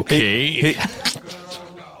 Okay.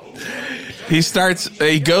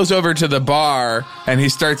 He goes over to the bar and he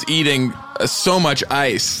starts eating so much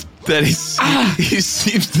ice that he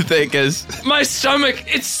seems to think My stomach,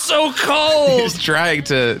 it's so cold. he's trying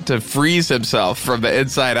to freeze himself from the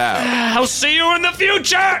inside out. I'll see you in the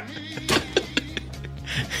future.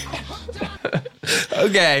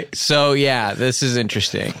 Okay. So, yeah, this is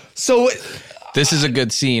interesting. So This is a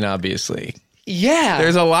good scene, obviously. Yeah.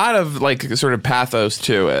 there's a lot of like sort of pathos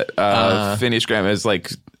to it. Phineas Graham is like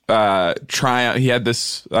he had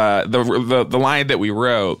this the line that we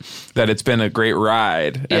wrote that it's been a great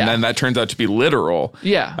ride, and Yeah. then that turns out to be literal.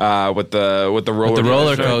 Yeah. With the roller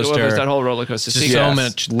roller coaster. coaster. There's that whole roller coaster Just sequence. so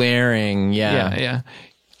much layering, Yeah.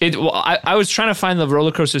 I was trying to find the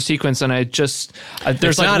roller coaster sequence, and I just there's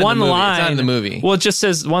It's not like in one the movie. line. It's not in the movie. Well, it just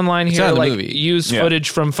says one line here, not in the like movie. use Yeah. footage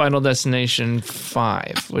from Final Destination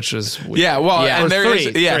 5, which was weird. Yeah, well, Yeah. and Or there is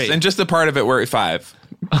three, yes, three. and just the part of it where 5.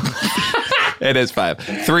 It is 5.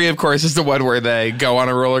 3, of course, is the one where they go on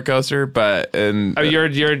a roller coaster, but Oh, you're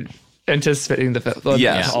anticipating the film.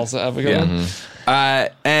 Yes. Also have a good one.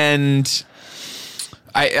 And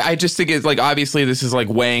I just think it's like, obviously this is like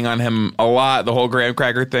weighing on him a lot, the whole graham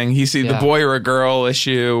cracker thing. He sees the boy or a girl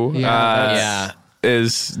issue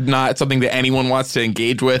is not something that anyone wants to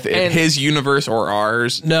engage with in his universe or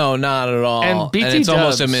ours. No, not at all. And BT it's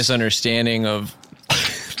almost a dubs. misunderstanding of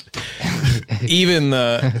even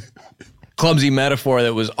the clumsy metaphor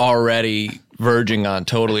that was already verging on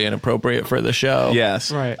totally inappropriate for the show.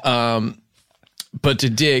 Yes. Right. But to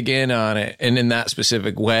dig in on it, and in that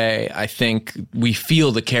specific way, I think we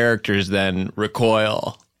feel the characters then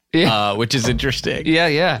recoil, which is interesting.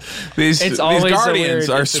 Yeah. These always a guardians weird-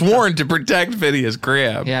 are it's a sworn to protect Phineas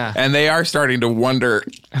Graham. Yeah. And they are starting to wonder,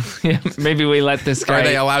 Maybe we let this guy are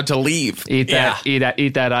they allowed to leave? eat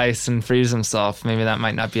that ice and freeze himself. Maybe that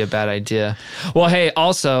might not be a bad idea. Well, hey,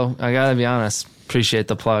 also, I gotta be honest, appreciate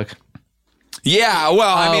the plug. Yeah,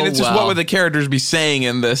 well, I mean, it's just what well. would the characters be saying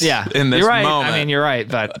in this Yeah, in this you're right. moment? I mean, you're right,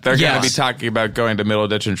 but They're going to be Yes. talking about going to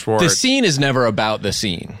Middleditch and Schwartz. The scene is never about the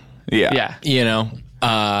scene. Yeah. You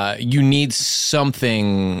know, you need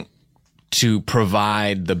something to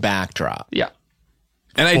provide the backdrop yeah,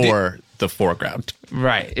 And I do, for the foreground.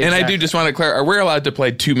 right. and I do exactly. just want to clarify, are we allowed to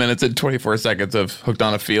play 2 minutes and 24 seconds of Hooked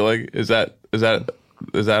on a Feeling? Is that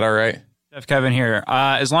all right? Jeff Kevin here.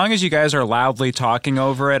 As long as you guys are loudly talking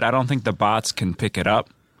over it, I don't think the bots can pick it up.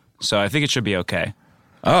 So I think it should be okay.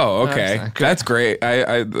 Oh, okay. That's That's great.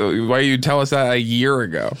 Why you tell us that a year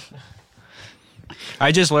ago?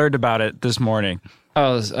 I just learned about it this morning.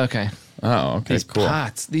 Oh, okay. Oh, okay, These cool.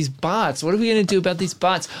 bots. What are we going to do about these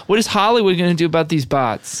bots? What is Hollywood going to do about these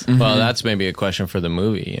bots? Well, that's maybe a question for the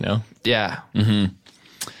movie, you know? Yeah,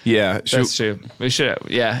 Yeah. that's true. We should.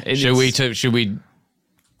 Yeah.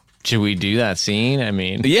 Should we do that scene? I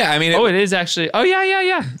mean, Yeah, I mean, Oh, it is actually. Oh,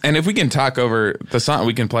 yeah. and if we can talk over the song,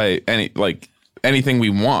 we can play anything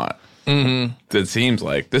we want. Mm-hmm. It seems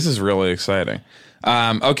like this is really exciting.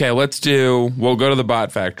 Okay, we'll go to the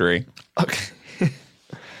bot factory. Okay.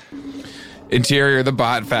 Interior, the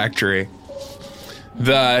bot factory.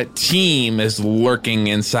 The team is lurking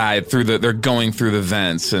inside they're going through the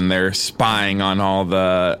vents and they're spying on all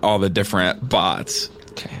the different bots.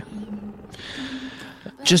 Okay.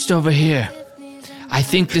 Just over here. I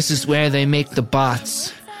think this is where they make the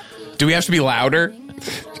bots. Do we have to be louder?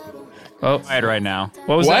 Quiet right now.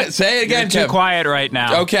 What was What? that? Say it again, Too Tim. quiet right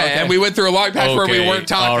now. Okay, and we went through a long patch where we Okay, weren't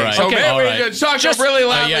talking. all right, So okay, maybe all we right. could talk up really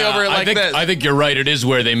loudly over it like this. I think you're right. It is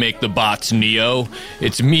where they make the bots, Neo.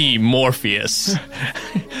 It's me, Morpheus.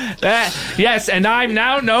 Yes, and I'm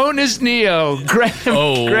now known as Neo. Graham.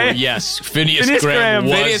 Oh, Graham. yes. Phineas Phineas Graham Graham.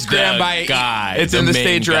 was Phineas Graham the guy. It's the in the main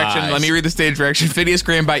stage direction. guy. Let me read the stage direction. Phineas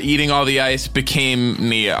Graham, by eating all the ice, became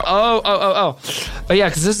Neo. Oh, yeah,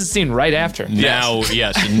 because this is the scene right after. Now,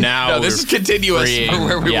 now No, this is continuous from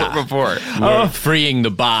where we were before. We're freeing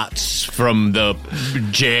the bots from the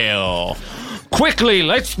jail. Quickly,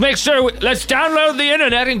 let's download the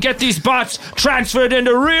internet and get these bots transferred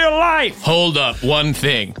into real life. Hold up, one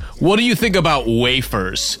thing. What do you think about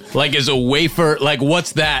wafers? Like, is a wafer, like,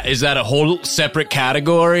 what's that? Is that a whole separate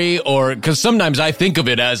category? Or, because sometimes I think of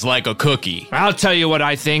it as like a cookie. I'll tell you what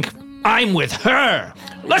I think. I'm with her.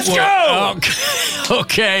 Let's go.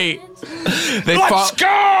 Okay. Let's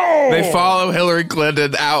go. They follow Hillary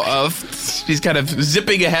Clinton out of. She's kind of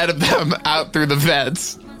zipping ahead of them out through the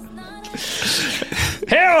vents.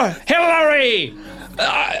 Hillary,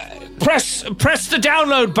 press the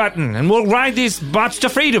download button, and we'll ride these bots to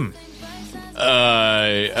freedom.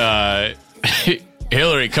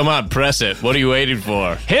 Hillary, come on, press it. What are you waiting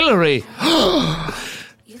for? Hillary,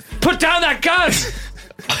 put down that gun.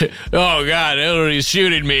 Oh, God, Hillary's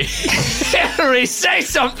shooting me. Hillary, say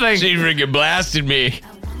something. She freaking blasted me.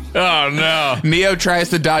 Oh, no. Neo tries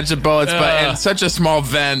to dodge the bullets, but in such a small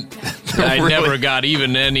vent. I really- never got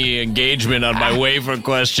even any engagement on my wafer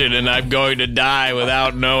question, and I'm going to die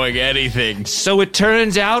without knowing anything. So it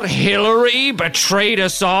turns out Hillary betrayed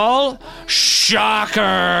us all?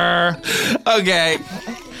 Shocker. Okay.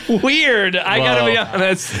 Weird. I gotta be Whoa.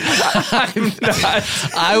 honest. I'm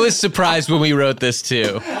not. I was surprised when we wrote this,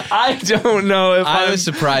 too. I don't know if I I'm was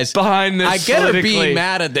surprised. behind this I get her politically. being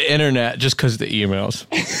mad at the internet just because of the emails.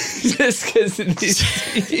 Just because of these.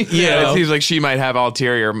 Yeah, it seems like she might have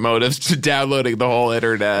ulterior motives to downloading the whole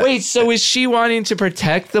internet. Wait, so is she wanting to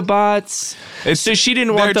protect the bots? So she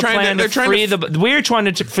didn't want the they're trying to- plan they're to trying free to- the. We're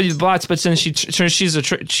trying to free the bots, but then she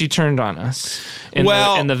turned on us in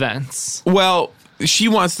the vents. Well, she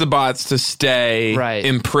wants the bots to stay Right.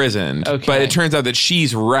 imprisoned. Okay. But it turns out that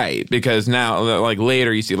she's right, because now, like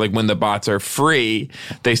later, you see, like when the bots are free,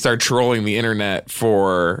 they start trolling the internet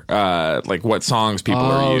for like what songs people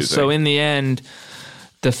are using. So in the end,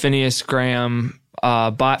 the Phineas Graham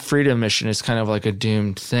bot freedom mission is kind of like a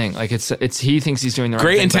doomed thing. Like it's he thinks he's doing the right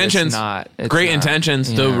Great thing, intentions. but it's not. Great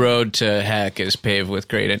intentions. The road to heck is paved with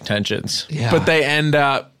great intentions. Yeah. But they end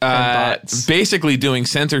up bots. basically doing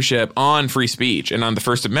censorship on free speech and on the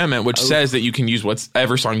First Amendment, which says that you can use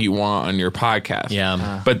whatever song you want on your podcast.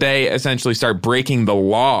 Yeah. But they essentially start breaking the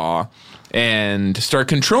law and start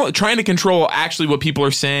trying to control actually what people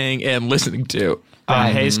are saying and listening to.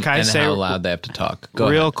 Hayes, can I And say how loud they have to talk. Go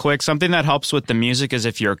real ahead. quick, something that helps with the music is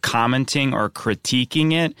if you're commenting or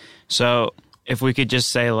critiquing it. So if we could just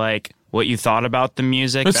say like what you thought about the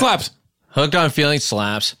music. It slaps. Hooked on Feeling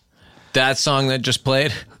slaps. That song that just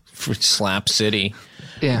played, for Slap City.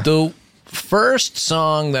 Yeah. The first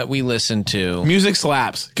song that we listened to, Music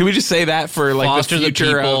slaps. Can we just say that for like Foster the the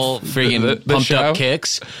future People, of friggin' the pumped show? up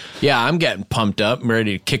kicks. Yeah, I'm getting pumped up. I'm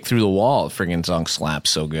ready to kick through the wall. Friggin' song slaps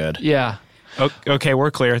so good. Yeah. Okay,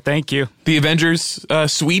 we're clear. Thank you. The Avengers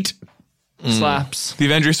suite. Slaps. The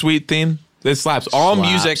Avengers suite theme. It slaps. All Slaps.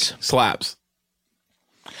 music slaps.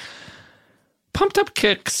 Pumped Up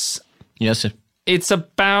Kicks. Yes. It's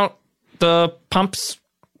about the pumps,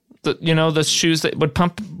 the shoes that would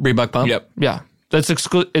pump. Reebok pump. Yep. Yeah. That's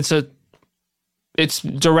it's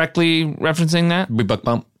directly referencing that, Reebok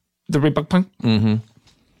pump. the Reebok pump. Mm-hmm.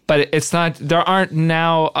 But it's not, there aren't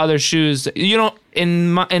now other shoes. You don't,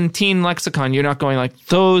 in teen lexicon, you're not going like,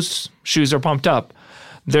 those shoes are pumped up.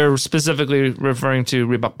 They're specifically referring to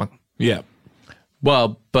Reebok pump. Yeah.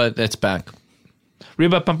 Well, but it's back.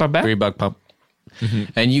 Reebok pump are back? Reebok pump.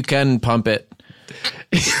 And you can pump it.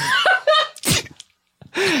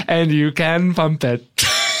 And you can pump it.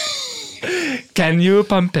 Can you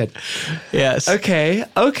pump it? Yes. Okay.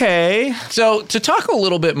 So to talk a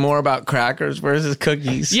little bit more about crackers versus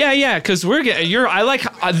cookies. Yeah, because we're getting. I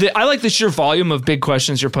like the sheer volume of big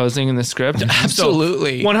questions you're posing in the script.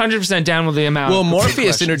 Absolutely. 100% down with the amount. Well, of big Morpheus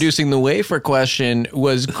questions. introducing the wafer question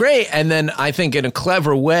was great. And then I think in a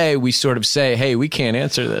clever way, we sort of say, hey, we can't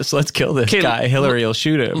answer this. Let's kill this Okay, guy. Hillary will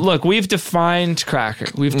shoot him. Look, we've defined cracker.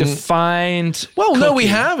 We've defined. Well, no, we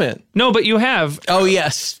cookie. haven't. No, but you have. Oh,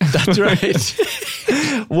 yes. That's right.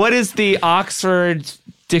 What is the Oxford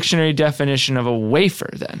Dictionary definition of a wafer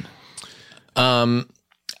then?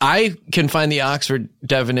 I can find the Oxford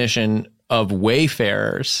definition of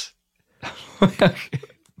wayfarers.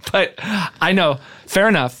 But I know. Fair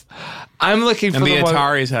enough. I'm looking for And the the one.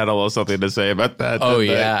 Ataris had a little something to say about that. Oh,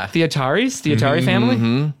 didn't they? yeah. The Ataris? The Atari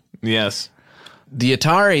family? Yes. The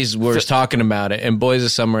Ataris were talking about it, and Boys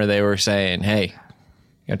of Summer, they were saying, hey,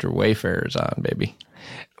 you got your wayfarers on, baby.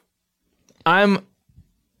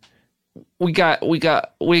 We got.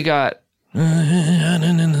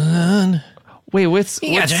 Wait, what's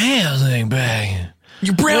You got your housing back.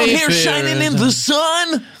 Your brown hair Wayfarers shining in the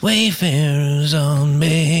sun. Wayfarers on,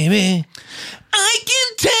 baby. I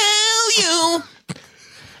can tell you.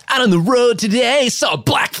 Out on the road today, saw a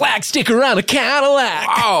black flag sticker on a Cadillac.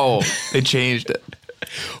 Oh, they changed it.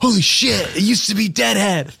 Holy shit, it used to be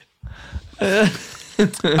Deadhead.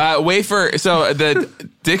 Wafer. So the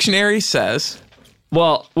dictionary says.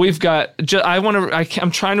 Well, we've got.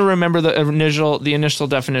 I'm trying to remember the initial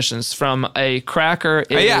definitions from a cracker.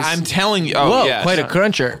 Is, Yeah, I'm telling you. Oh, Whoa, yes. quite a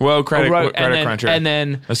cruncher. Whoa, credit and cruncher.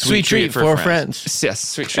 then a Sweet treat for friends. yes,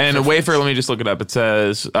 sweet treat. And a wafer, let me just look it up. It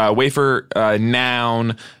says wafer,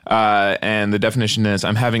 noun, and the definition is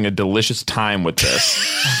I'm having a delicious time with this.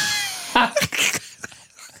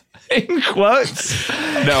 in quotes.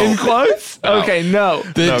 No. In quotes. Okay, no.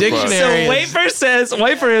 The No dictionary. So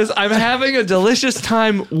wafer is I'm having a delicious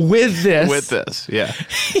time with this. With this, yeah.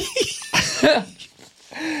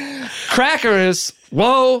 Cracker is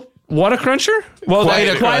whoa. What a cruncher. Well, Quite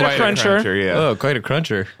that's a quite a quite a cruncher. cruncher, yeah. Oh, quite a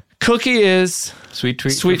cruncher. Cookie is Sweet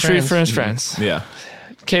treat sweet for treat friends. for his friends. Yeah.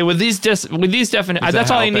 Okay, with these definitions, that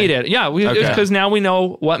that's all I helping? needed. Yeah, Okay. because now we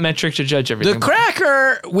know what metric to judge everything. The by.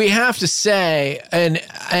 cracker, we have to say, and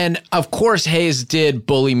of course Hayes did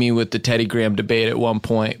bully me with the Teddy Graham debate at one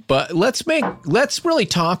point, but let's really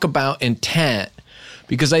talk about intent,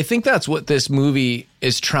 because I think that's what this movie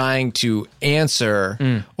is trying to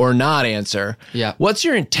answer or not answer. Yeah. What's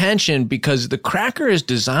your intention? Because the cracker is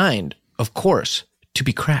designed, of course, to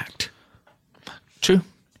be cracked. True.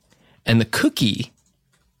 And the cookie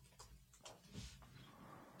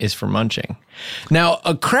is for munching. Now,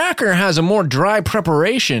 a cracker has a more dry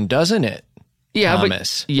preparation, doesn't it? Yeah,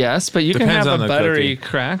 Thomas? but yes, but you Depends can have on a the buttery cookie.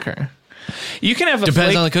 cracker. You can have a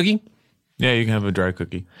Depends flake- on the cookie. Yeah, you can have a dry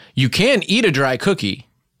cookie. You can eat a dry cookie,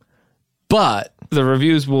 but the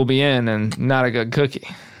reviews will be in and not a good cookie.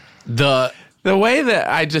 the way that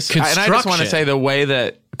I just want to Construction. say the way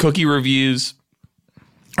that cookie reviews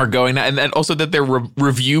are going, and then also that they're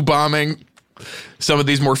review bombing some of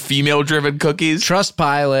these more female-driven cookies.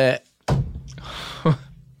 Trustpilot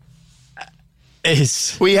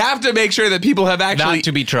is We have to make sure that people have actually not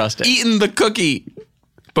to be trusted. eaten the cookie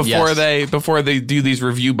before Yes. they do these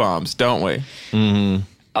review bombs, don't we?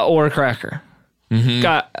 Or a cracker.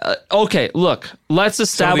 Okay, look. Let's Some of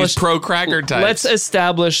establish these pro-cracker types. Let's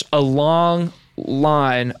establish a long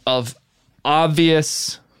line of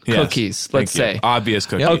obvious Yes, cookies. Let's thank you. say Obvious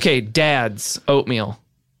cookies. Okay, Dad's oatmeal.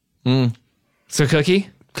 It's a cookie.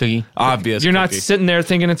 Cookie. Obvious You're not cookie. sitting there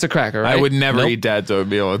thinking it's a cracker, right? I would never Nope. eat Dad's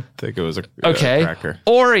oatmeal. I'd think it was a Okay. cracker.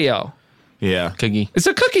 Oreo. Yeah. Cookie. It's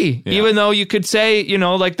a cookie, even though you could say,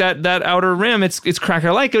 like that outer rim, it's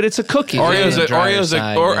cracker-like, but it's a cookie. Oreo's the drier Oreo's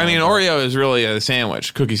side, Oreo is really a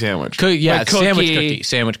sandwich, cookie sandwich. Yeah, Like sandwich cookie. cookie.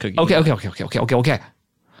 Sandwich cookie. Okay.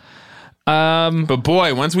 But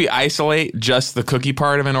boy, once we isolate just the cookie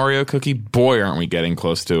part of an Oreo cookie, boy, aren't we getting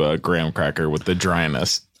close to a graham cracker with the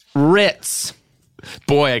dryness. Ritz.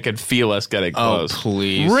 Boy, I could feel us getting Oh, close.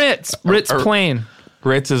 please. Ritz plain.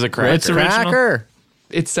 Ritz is a cracker. Ritz original. Cracker.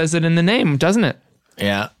 It says it in the name, doesn't it?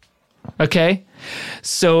 Yeah. Okay.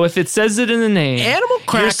 So if it says it in the name, Animal you're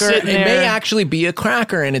cracker, it sitting may there- actually be a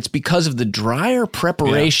cracker, and it's because of the drier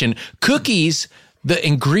preparation. Cookies, the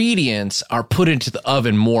ingredients are put into the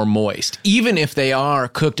oven more moist, even if they are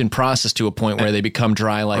cooked and processed to a point where they become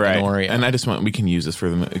dry like Right. an Oreo. And I just want, we can use this for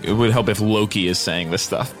them. It would help if Loki is saying this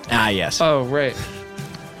stuff. yes. Oh, right.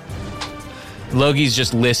 Loki's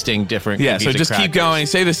just listing different Yeah, cookies so and just keep crackers. going.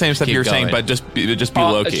 Say the same stuff Keep you were saying, going. but just be Do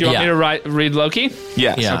Loki. you want me Yeah. to read Loki?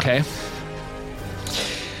 Yes. Yeah. Okay.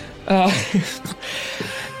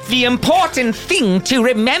 The important thing to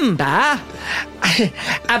remember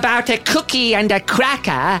about a cookie and a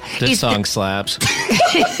cracker This song slaps.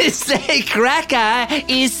 is a cracker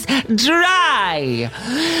is dry.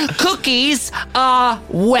 Cookies are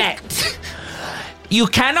wet. You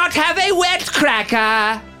cannot have a wet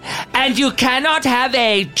cracker, and you cannot have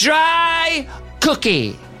a dry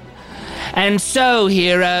cookie. And so,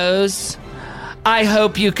 heroes, I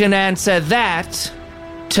hope you can answer that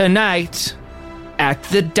tonight at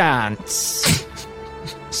the dance.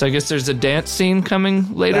 So I guess there's a dance scene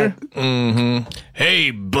coming later.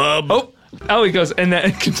 Hey, bub. Oh, he goes, and then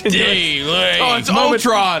it continues. Hey, Oh, it's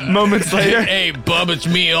Ultron. Moments later. Hey, bub, it's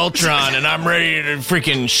me, Ultron, and I'm ready to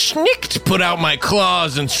freaking put out my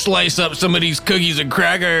claws and slice up some of these cookies and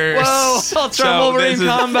crackers. Whoa, Ultron So Wolverine this is-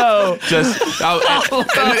 combo. Just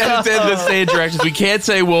it's in the same directions. We can't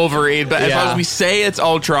say Wolverine, but as long as we say it's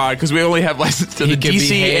Ultron, because we only have license to He the could DC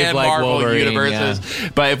behave and like Marvel Wolverine, universes.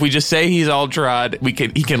 But if we just say he's Ultron,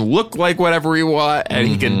 he can look like whatever we want, and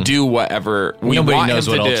he can do whatever we Nobody want knows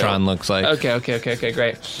him what to Ultron do. looks like. Okay,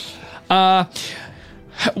 great.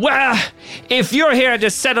 Well, if you're here to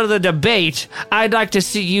settle the debate, I'd like to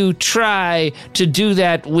see you try to do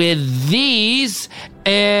that with these.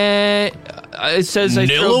 It says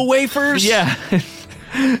Nilla wafers? Yeah.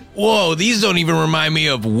 Whoa, these don't even remind me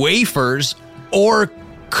of wafers or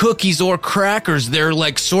cookies or crackers. They're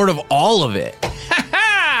like sort of all of it.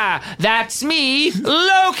 That's me,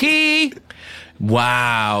 Loki.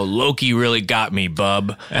 Wow, Loki really got me,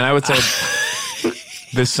 bub. And I would say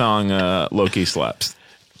this song, Loki slaps.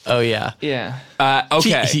 Oh, yeah. Yeah.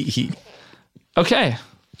 Okay. Okay.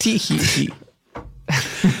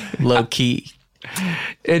 Low key.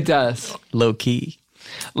 It does. Low key.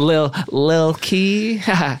 Lil key.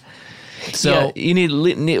 So, Yeah, you need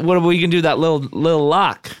what are we gonna do? That little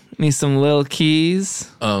lock. Need some little keys.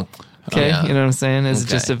 oh, Okay, yeah. you know what I'm saying? It's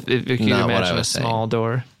Okay. just if you can Not what I imagine a was saying. small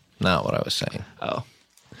door. Not what I was saying. Oh,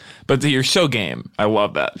 But you're so game. I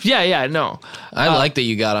love that. yeah, no. I like that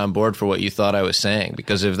you got on board for what you thought I was saying,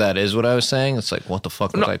 because if that is what I was saying, it's like, what the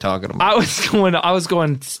fuck was I talking about? I was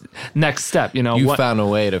going next step. You know, You found a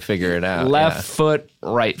way to figure it out. left yeah. foot,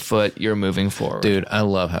 right foot. You're moving forward, Dude, I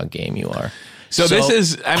love how game you are. So this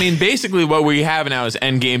is, I mean, basically what we have now is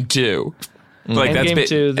Endgame 2. Like Endgame that's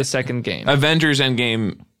 2, the second game. Avengers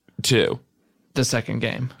Endgame 2. The second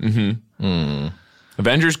game.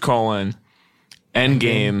 Avengers :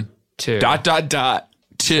 Endgame 2. ..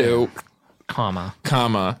 2, comma.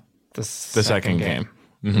 the second game. ..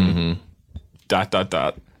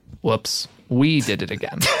 Whoops. We did it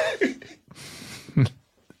again.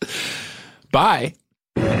 Bye.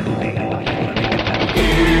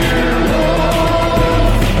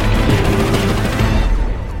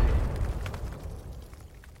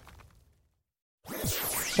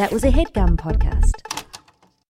 That was a HeadGum podcast.